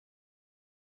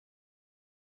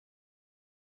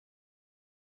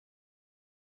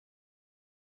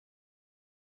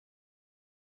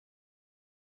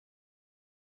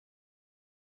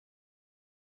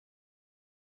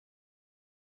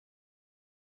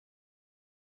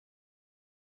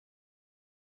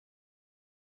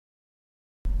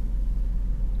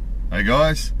Hey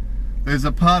guys, there's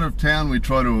a part of town we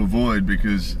try to avoid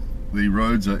because the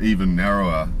roads are even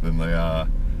narrower than they are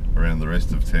around the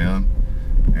rest of town,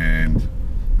 and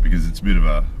because it's a bit of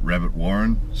a rabbit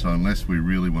warren, so unless we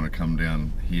really want to come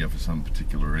down here for some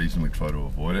particular reason, we try to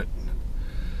avoid it.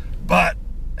 But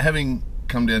having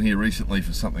come down here recently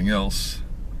for something else,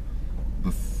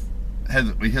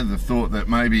 we had the thought that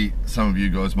maybe some of you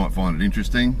guys might find it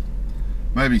interesting.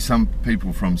 Maybe some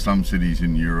people from some cities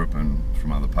in Europe and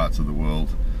from other parts of the world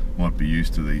might be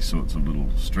used to these sorts of little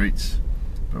streets,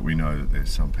 but we know that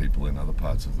there's some people in other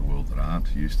parts of the world that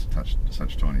aren't used to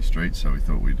such tiny streets, so we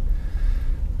thought we'd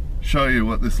show you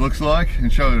what this looks like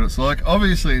and show you what it's like.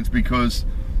 Obviously it's because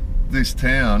this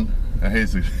town,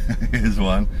 here's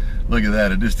one, look at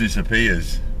that, it just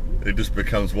disappears. It just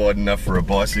becomes wide enough for a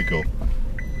bicycle.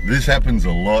 This happens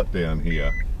a lot down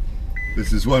here.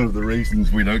 This is one of the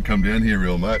reasons we don't come down here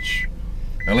real much.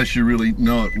 Unless you really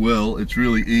know it well, it's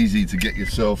really easy to get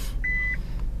yourself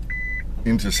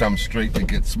into some street that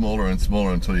gets smaller and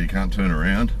smaller until you can't turn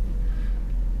around.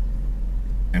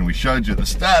 And we showed you at the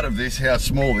start of this how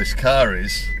small this car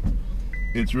is.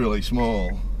 It's really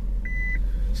small.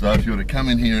 So if you were to come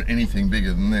in here at anything bigger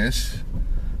than this,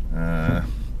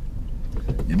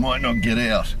 you might not get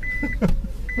out.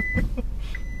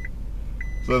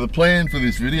 So the plan for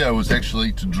this video was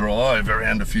actually to drive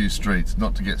around a few streets,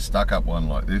 not to get stuck up one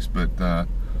like this, but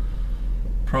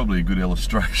probably a good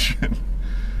illustration.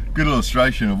 Good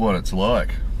illustration of what it's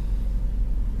like.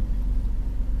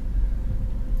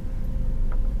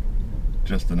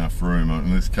 Just enough room,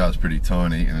 and this car's pretty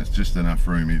tiny, and it's just enough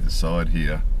room either side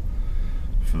here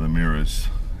for the mirrors.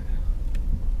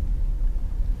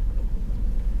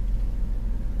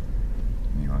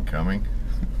 Anyone coming?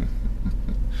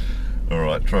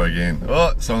 Alright, try again.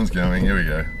 Oh, someone's coming. Here we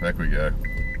go. Back we go.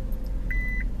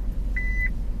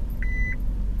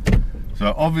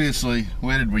 So obviously,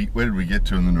 where did we get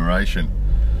to in the narration?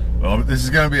 Well, this is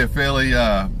going to be a fairly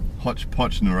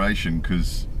hodgepodge narration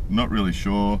because I'm not really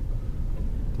sure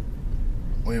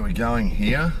where we're going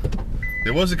here.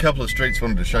 There was a couple of streets I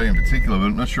wanted to show you in particular, but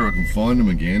I'm not sure I can find them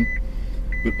again.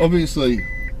 But obviously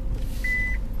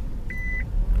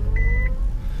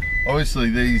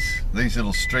these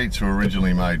little streets were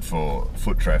originally made for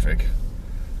foot traffic,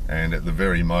 and at the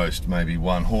very most maybe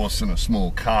one horse and a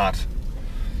small cart,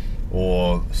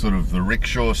 or sort of the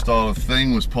rickshaw style of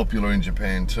thing was popular in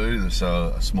Japan too.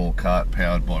 So a small cart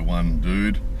powered by one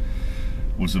dude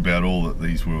was about all that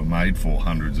these were made for,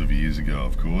 hundreds of years ago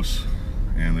of course.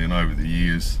 And then over the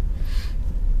years,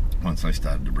 once they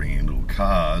started to bring in little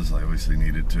cars, they obviously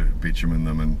needed to bitumen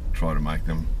them and try to make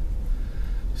them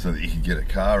so that you could get a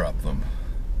car up them.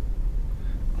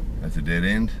 That's a dead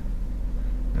end.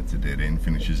 That's a dead end,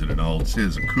 finishes at an old,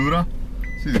 says a kura.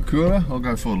 See the kura? I'll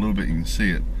go forward a little bit, you can see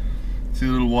it. See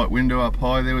the little white window up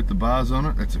high there with the bars on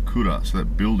it? That's a kura, so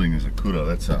that building is a kura.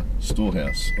 That's a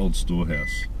storehouse, old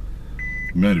storehouse.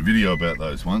 We made a video about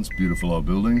those once, beautiful old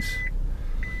buildings.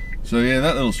 So yeah,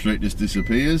 that little street just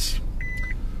disappears.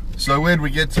 So where'd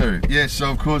we get to? Yes, so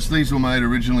of course these were made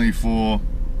originally for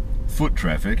foot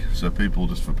traffic, so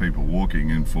just for people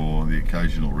walking, and for the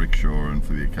occasional rickshaw and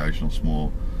for the occasional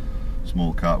small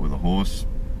cart with a horse.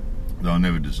 They were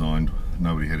never designed,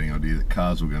 nobody had any idea that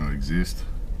cars were going to exist,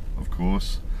 of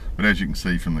course. But as you can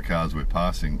see from the cars we're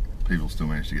passing, people still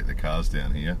manage to get their cars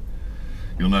down here.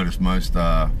 You'll notice most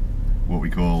are what we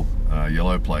call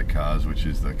yellow plate cars, which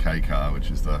is the K car,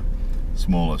 which is the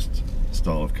smallest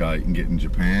style of car you can get in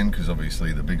Japan, because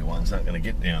obviously the bigger ones aren't going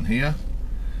to get down here.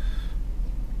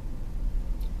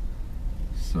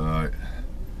 So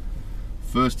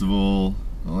first of all,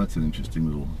 well, that's an interesting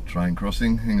little train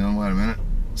crossing. Hang on, wait a minute.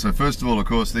 So first of all, of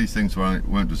course, these things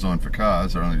weren't designed for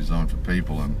cars, they're only designed for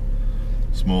people and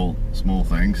small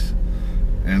things.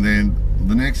 And then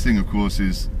the next thing, of course,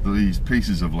 is these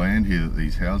pieces of land here that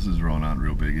these houses are on aren't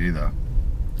real big either,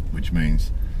 which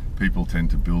means people tend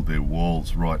to build their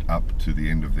walls right up to the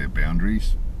end of their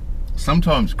boundaries,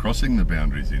 sometimes crossing the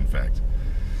boundaries, in fact.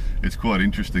 It's quite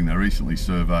interesting. They recently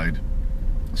surveyed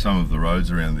some of the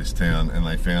roads around this town, and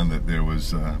they found that there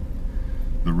was the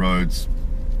roads,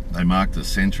 they marked a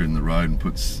centre in the road and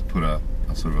put a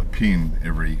sort of a pin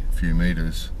every few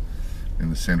metres in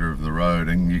the centre of the road,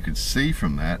 and you could see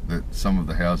from that some of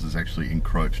the houses actually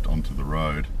encroached onto the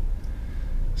road.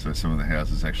 So some of the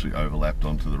houses actually overlapped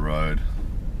onto the road,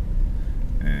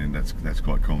 and that's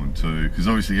quite common too, because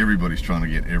obviously everybody's trying to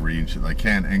get every inch that they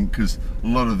can, and because a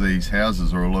lot of these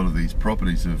houses or a lot of these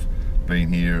properties have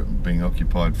been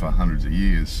occupied for hundreds of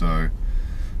years, so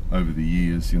over the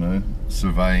years, you know,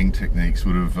 surveying techniques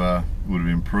would have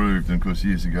improved, and of course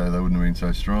years ago they wouldn't have been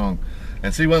so strong.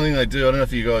 And see, one thing they do, I don't know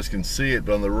if you guys can see it,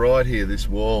 but on the right here, this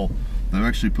wall, they've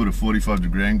actually put a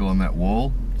 45-degree angle on that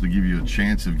wall to give you a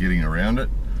chance of getting around it,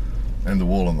 and the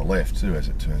wall on the left too, as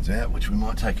it turns out, which we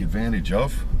might take advantage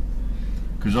of,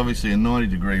 because obviously a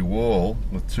 90-degree wall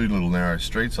with two little narrow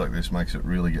streets like this makes it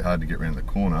really hard to get around the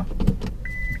corner,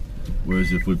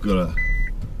 whereas if we've got a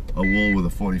wall with a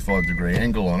 45-degree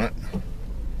angle on it,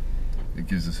 it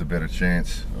gives us a better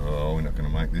chance. Oh, we're not going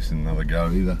to make this another go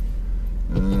either.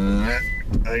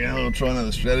 Hang on, I'll try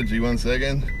another strategy, 1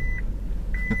 second.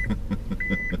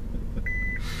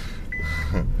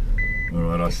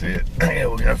 Alright, I see it. Yeah,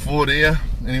 we'll go forward here.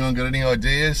 Anyone got any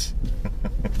ideas?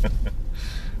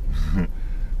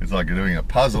 It's like you're doing a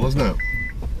puzzle, isn't it?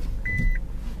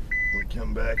 We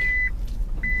come back.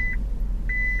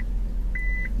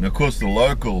 Now, of course, the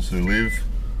locals who live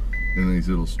in these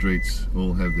little streets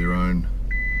all have their own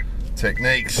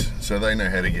techniques, so they know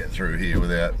how to get through here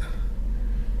without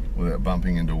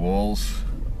bumping into walls.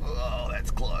 Oh,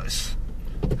 that's close.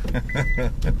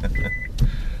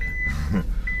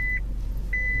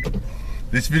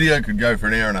 This video could go for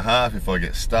an hour and a half if I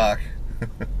get stuck.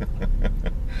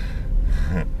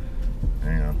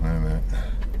 Hang on, wait a minute.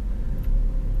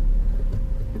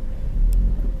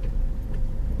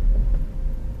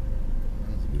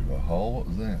 That's a bit of a hole. What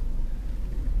was that?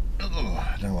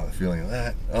 Oh, I don't like the feeling of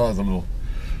that. Oh, there's a little...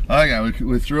 Okay,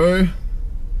 we're through.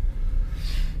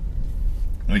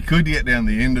 We could get down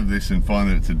the end of this and find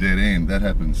that it's a dead end. That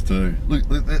happens too. Look,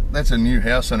 that's a new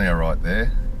house on our right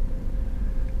there.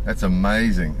 That's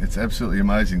amazing. It's absolutely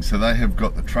amazing. So they have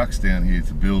got the trucks down here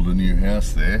to build a new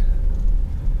house there.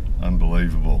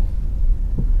 Unbelievable.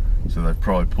 So they've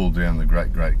probably pulled down the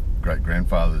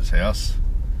great-grandfather's house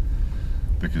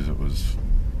because it was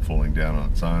falling down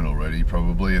on its own already,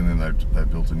 probably, and then they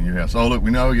built a new house. Oh look, we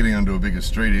know we're getting onto a bigger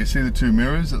street here. See the two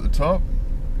mirrors at the top?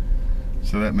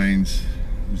 So that means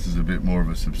this is a bit more of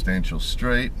a substantial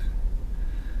street.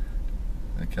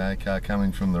 Okay, car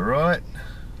coming from the right.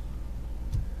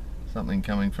 Something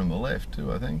coming from the left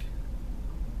too, I think.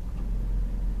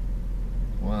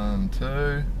 1,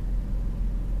 2.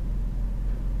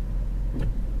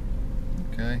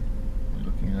 Okay, we're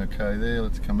looking okay there.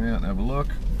 Let's come out and have a look.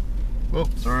 Oh,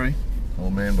 sorry,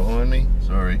 old man behind me,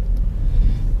 sorry.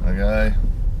 Okay,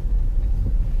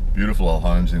 beautiful old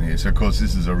homes in here. So of course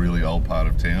this is a really old part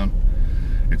of town.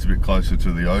 It's a bit closer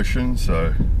to the ocean,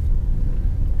 so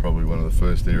probably one of the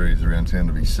first areas around town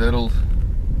to be settled.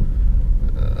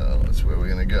 That's where we're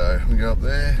going to go. We go up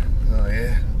there. Oh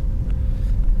yeah.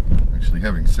 Actually,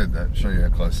 having said that, show you how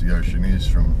close the ocean is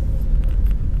from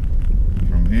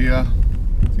here.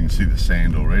 You can see the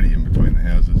sand already in between the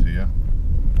houses here.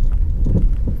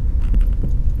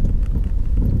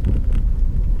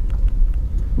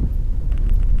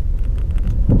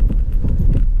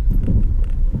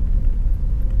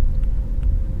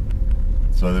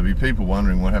 So there'll be people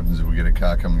wondering what happens if we get a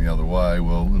car coming the other way.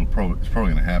 Well, it's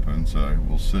probably going to happen, so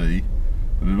we'll see.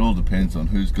 But it all depends on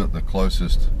who's got the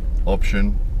closest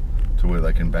option to where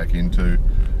they can back into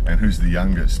and who's the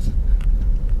youngest.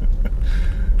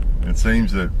 It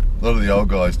seems that a lot of the old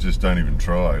guys just don't even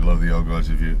try. A lot of the old guys,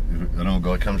 if an old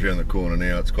guy comes around the corner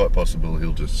now, it's quite possible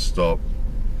he'll just stop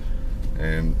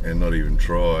and not even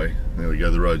try. There we go,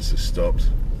 the road's just stopped.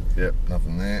 Yep,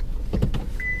 nothing there.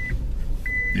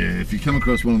 Yeah, if you come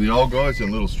across one of the old guys in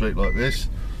a little street like this,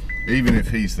 even if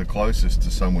he's the closest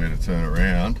to somewhere to turn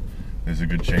around, there's a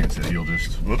good chance that he'll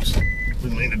just, whoops,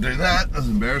 didn't mean to do that, that's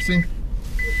embarrassing.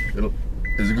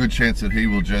 There's a good chance that he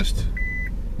will just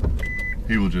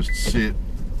sit.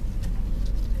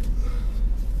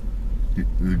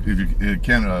 If you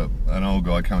encounter an old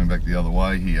guy coming back the other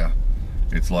way here,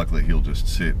 it's likely he'll just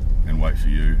sit and wait for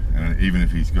you. And even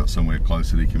if he's got somewhere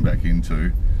close that he can back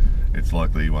into, it's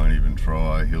likely he won't even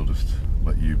try. He'll just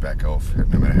let you back off,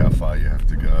 no matter how far you have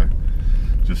to go.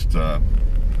 Just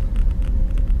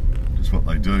what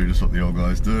they do, just what the old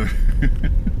guys do.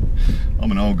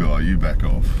 I'm an old guy, you back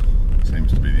off.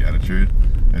 Seems to be the attitude.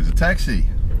 There's a taxi.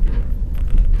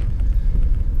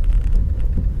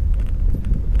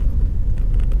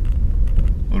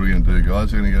 What are we going to do,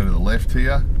 guys? We're going to go to the left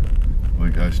here.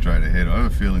 We'll go straight ahead. I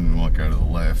have a feeling we might go to the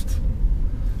left.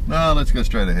 No, let's go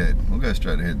straight ahead. We'll go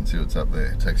straight ahead and see what's up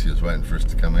there. Taxi is waiting for us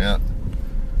to come out.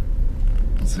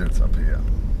 Let's see what's up here.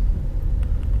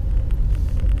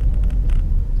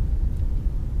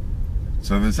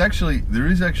 So there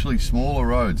is actually smaller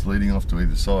roads leading off to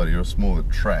either side here, or smaller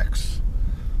tracks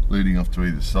leading off to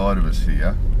either side of us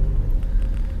here.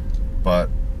 But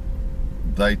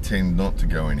they tend not to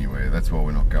go anywhere. That's why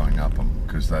we're not going up them,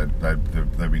 because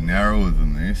they'd be narrower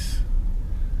than this,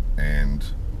 and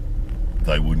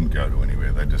they wouldn't go to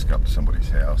anywhere. They'd just go up to somebody's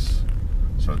house.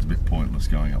 So it's a bit pointless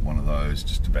going up one of those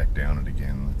just to back down it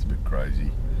again. That's a bit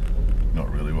crazy.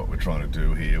 Not really what we're trying to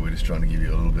do here. We're just trying to give you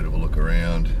a little bit of a look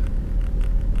around.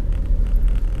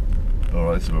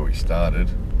 Alright, this is where we started.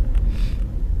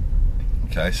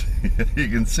 Okay, so you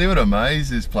can see what a maze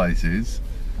this place is.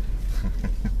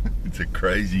 It's a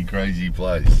crazy, crazy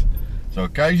place. So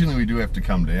occasionally we do have to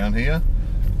come down here,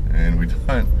 and we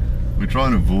try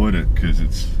and avoid it because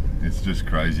it's just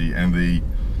crazy. And the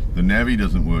navvy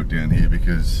doesn't work down here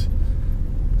because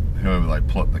whoever they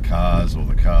plot the cars, or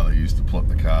the car they used to plot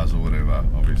the cars or whatever,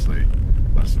 obviously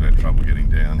must have had trouble getting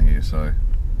down here. So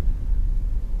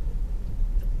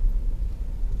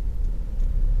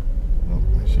oh,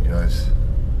 there she goes.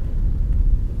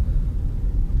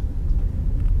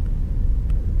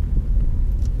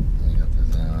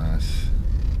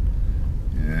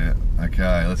 Yeah,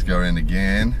 okay, let's go around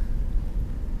again.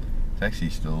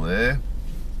 Taxi's still there.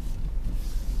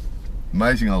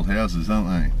 Amazing old houses, aren't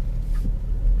they?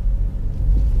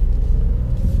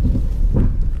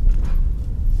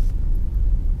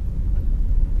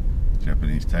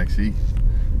 Japanese taxi.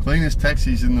 Cleanest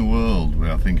taxis in the world.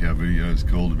 Well, I think our video is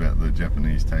called about the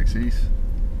Japanese taxis.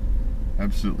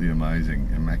 Absolutely amazing.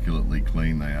 Immaculately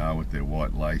clean they are with their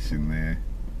white lace in there.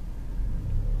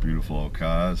 Beautiful old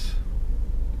cars.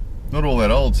 Not all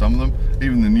that old, some of them.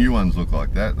 Even the new ones look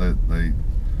like that. They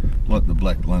like the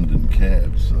black London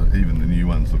cabs. So even the new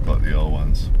ones look like the old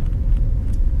ones.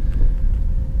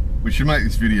 We should make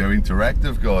this video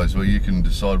interactive, guys, where you can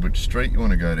decide which street you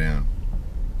want to go down.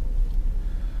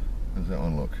 How does that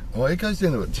one look? Oh, it goes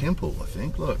down to a temple, I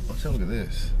think. Look, let's have a look at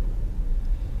this.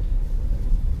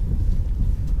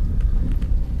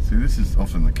 See, this is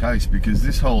often the case because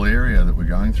this whole area that we're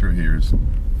going through here is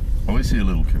obviously a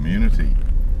little community.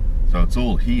 So it's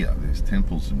all here. There's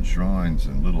temples and shrines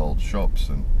and little old shops,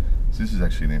 and so this is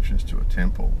actually an entrance to a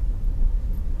temple.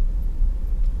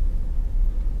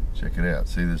 Check it out.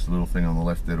 See this little thing on the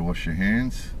left there to wash your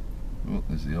hands? Oh,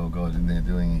 there's the old guy in there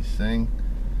doing his thing.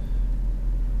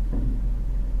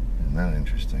 Isn't that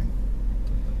interesting?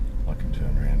 I can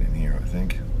turn around in here, I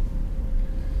think.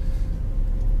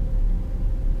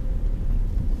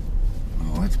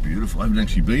 Oh, that's beautiful. I haven't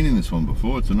actually been in this one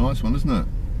before. It's a nice one, isn't it? Look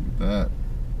at that.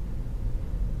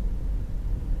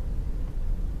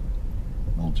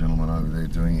 Old gentleman over there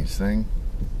doing his thing.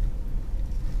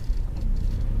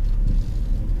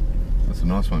 That's a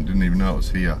nice one. Didn't even know it was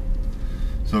here.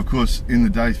 So of course, in the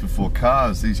days before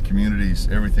cars, these communities,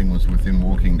 everything was within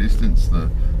walking distance.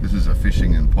 This is a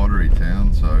fishing and pottery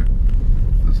town, so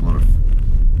there's a lot of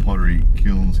pottery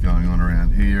kilns going on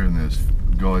around here, and there's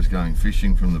guys going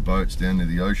fishing from the boats down to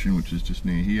the ocean, which is just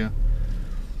near here.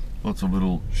 Lots of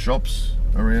little shops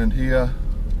around here,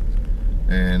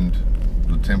 and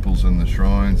the temples and the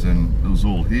shrines, and it was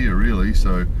all here really.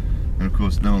 So, and of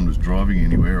course no one was driving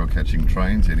anywhere or catching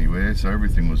trains anywhere, so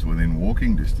everything was within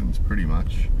walking distance pretty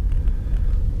much.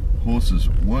 Horses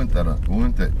weren't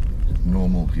that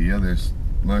normal here. There's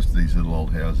most of these little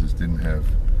old houses didn't have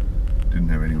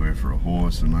anywhere for a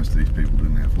horse, and most of these people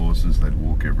didn't have horses. They'd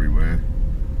walk everywhere.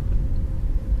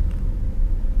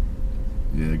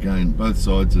 Yeah, again, both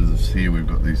sides of this here we've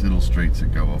got these little streets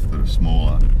that go off that are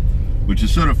smaller, which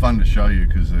is sort of fun to show you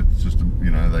because it's just,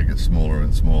 you know, they get smaller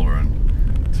and smaller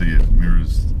until your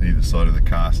mirrors either side of the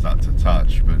car start to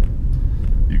touch. But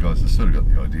you guys have sort of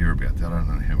got the idea about that. I don't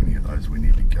know how many of those we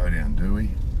need to go down, do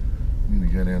we? We're going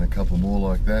to go down a couple more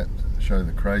like that, show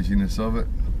the craziness of it.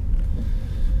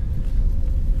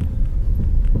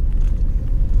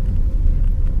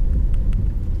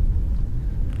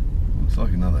 Looks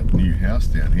like another new house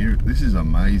down here. This is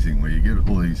amazing, where you get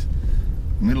all these,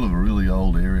 middle of a really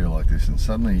old area like this, and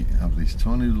suddenly up these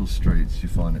tiny little streets you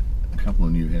find a couple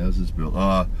of new houses built.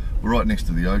 We're right next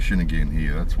to the ocean again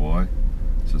here, that's why.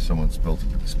 So someone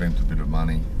spent a bit of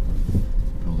money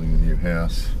building a new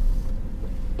house.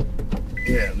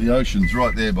 Yeah, the ocean's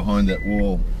right there behind that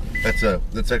wall. That's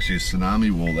actually a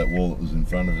tsunami wall, that wall that was in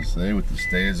front of us there with the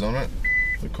stairs on it.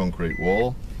 The concrete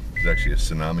wall is actually a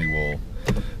tsunami wall.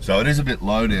 So it is a bit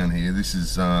low down here. This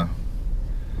is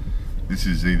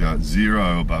either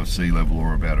 0 above sea level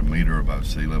or about 1 metre above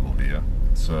sea level here.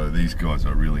 So these guys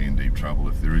are really in deep trouble.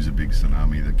 If there is a big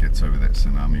tsunami that gets over that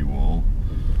tsunami wall,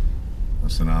 a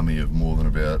tsunami of more than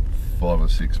about 5 or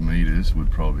 6 metres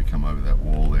would probably come over that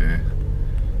wall there,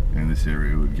 and this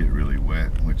area would get really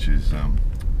wet, which is a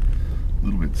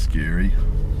little bit scary.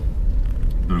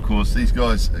 But of course these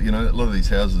guys, you know, a lot of these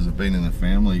houses have been in the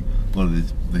family, a lot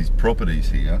of these properties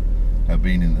here have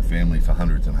been in the family for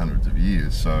hundreds and hundreds of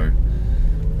years. So,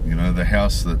 you know, the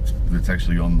house that's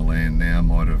actually on the land now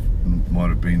might have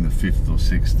been the 5th or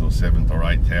 6th or 7th or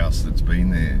 8th house that's been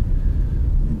there,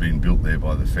 been built there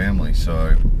by the family.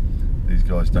 So these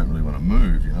guys don't really want to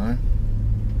move, you know.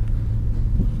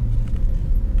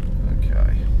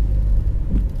 Okay.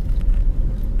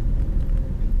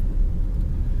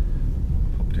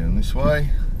 Pop down this way.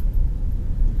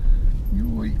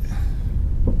 Yoy.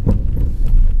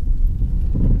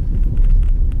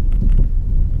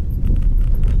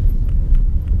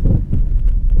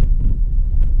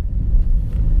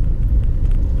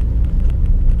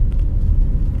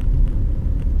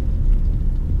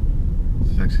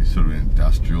 Actually sort of an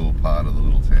industrial part of the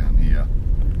little town here.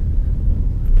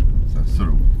 So it's sort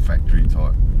of factory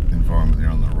type environment there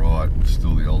on the right, with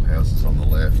still the old houses on the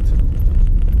left.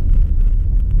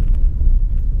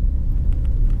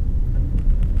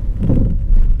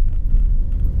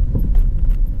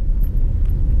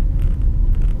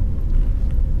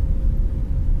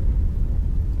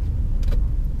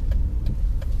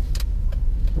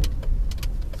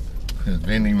 There's a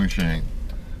vending machine.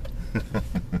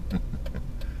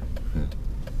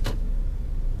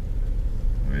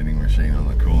 Vending machine on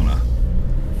the corner.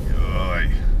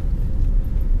 Yoy.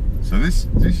 So this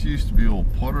used to be all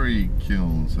pottery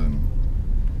kilns and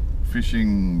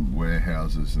fishing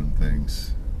warehouses and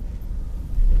things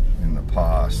in the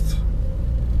past.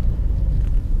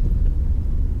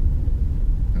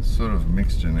 It's sort of a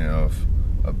mixture now of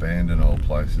abandoned old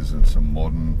places and some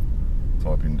modern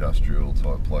type industrial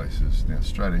type places. Now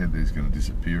straight ahead there's going to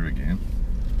disappear again.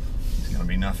 There's going to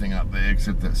be nothing up there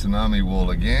except that tsunami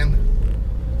wall again.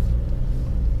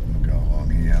 We'll go along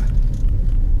here.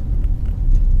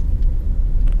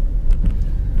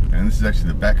 And this is actually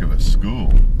the back of a school.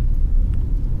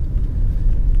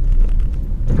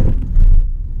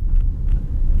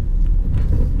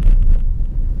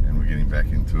 And we're getting back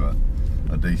into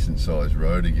a decent sized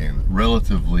road again,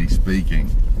 relatively speaking.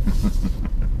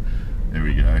 There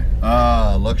we go.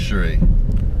 Ah, luxury.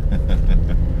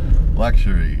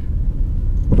 Luxury.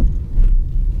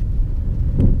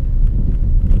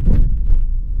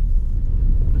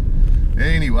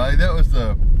 Anyway, that was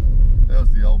the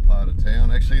old part of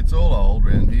town. Actually, it's all old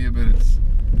around here, but it's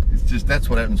just, that's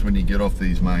what happens when you get off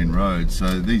these main roads.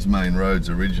 So these main roads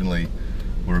originally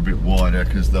were a bit wider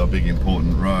because they were big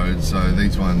important roads. So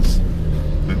these ones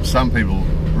that some people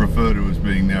refer to as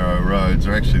being narrow roads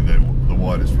are actually the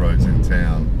widest roads in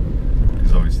town,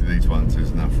 because obviously these ones,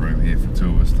 there's enough room here for two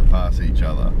of us to pass each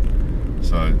other.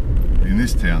 So in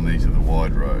this town these are the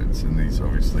wide roads, and these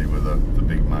obviously were the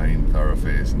big main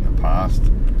thoroughfares in the past,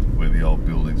 where the old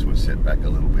buildings were set back a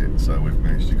little bit. So we've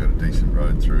managed to get a decent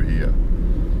road through here.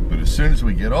 But as soon as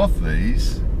we get off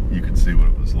these, you can see what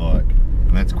it was like,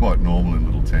 and that's quite normal in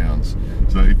little towns.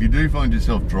 So if you do find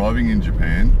yourself driving in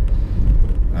Japan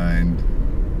and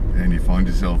you find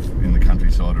yourself in the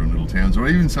countryside or in little towns, or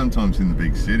even sometimes in the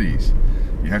big cities,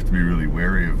 you have to be really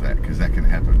wary of that, because that can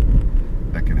happen.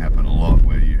 That can happen a lot,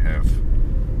 where you have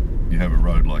a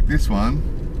road like this one,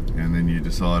 and then you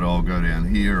decide, oh, I'll go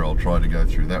down here, I'll try to go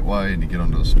through that way, and you get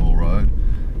onto a small road,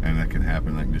 and that can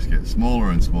happen. They can just get smaller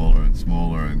and smaller and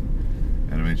smaller, and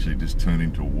eventually just turn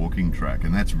into a walking track.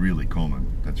 And that's really common.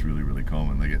 That's really, really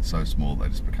common. They get so small they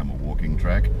just become a walking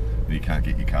track, and you can't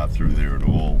get your car through there at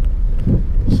all.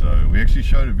 So we actually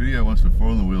showed a video once before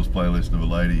on the Wheels playlist of a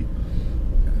lady,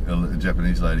 a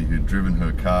Japanese lady, who'd driven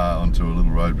her car onto a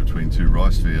little road between two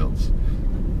rice fields,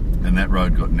 and that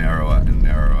road got narrower and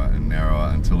narrower and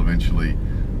narrower until eventually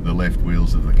the left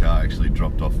wheels of the car actually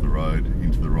dropped off the road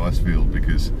into the rice field,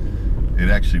 because it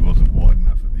actually wasn't wide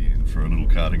enough at the end for a little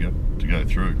car to go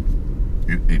through.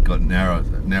 It got narrow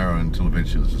until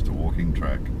eventually it was just a walking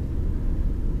track.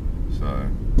 So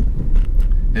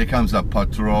here comes a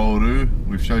Patroru.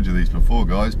 We've showed you these before,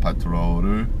 guys.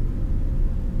 Patroru.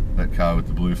 That car with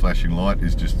the blue flashing light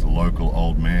is just a local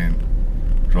old man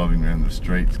driving around the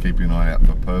streets, keeping an eye out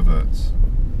for perverts.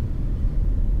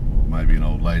 Or maybe an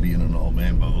old lady and an old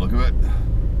man by the look of it.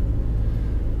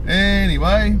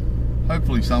 Anyway,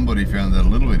 hopefully somebody found that a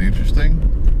little bit interesting.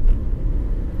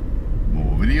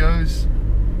 More videos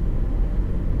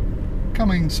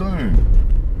coming soon.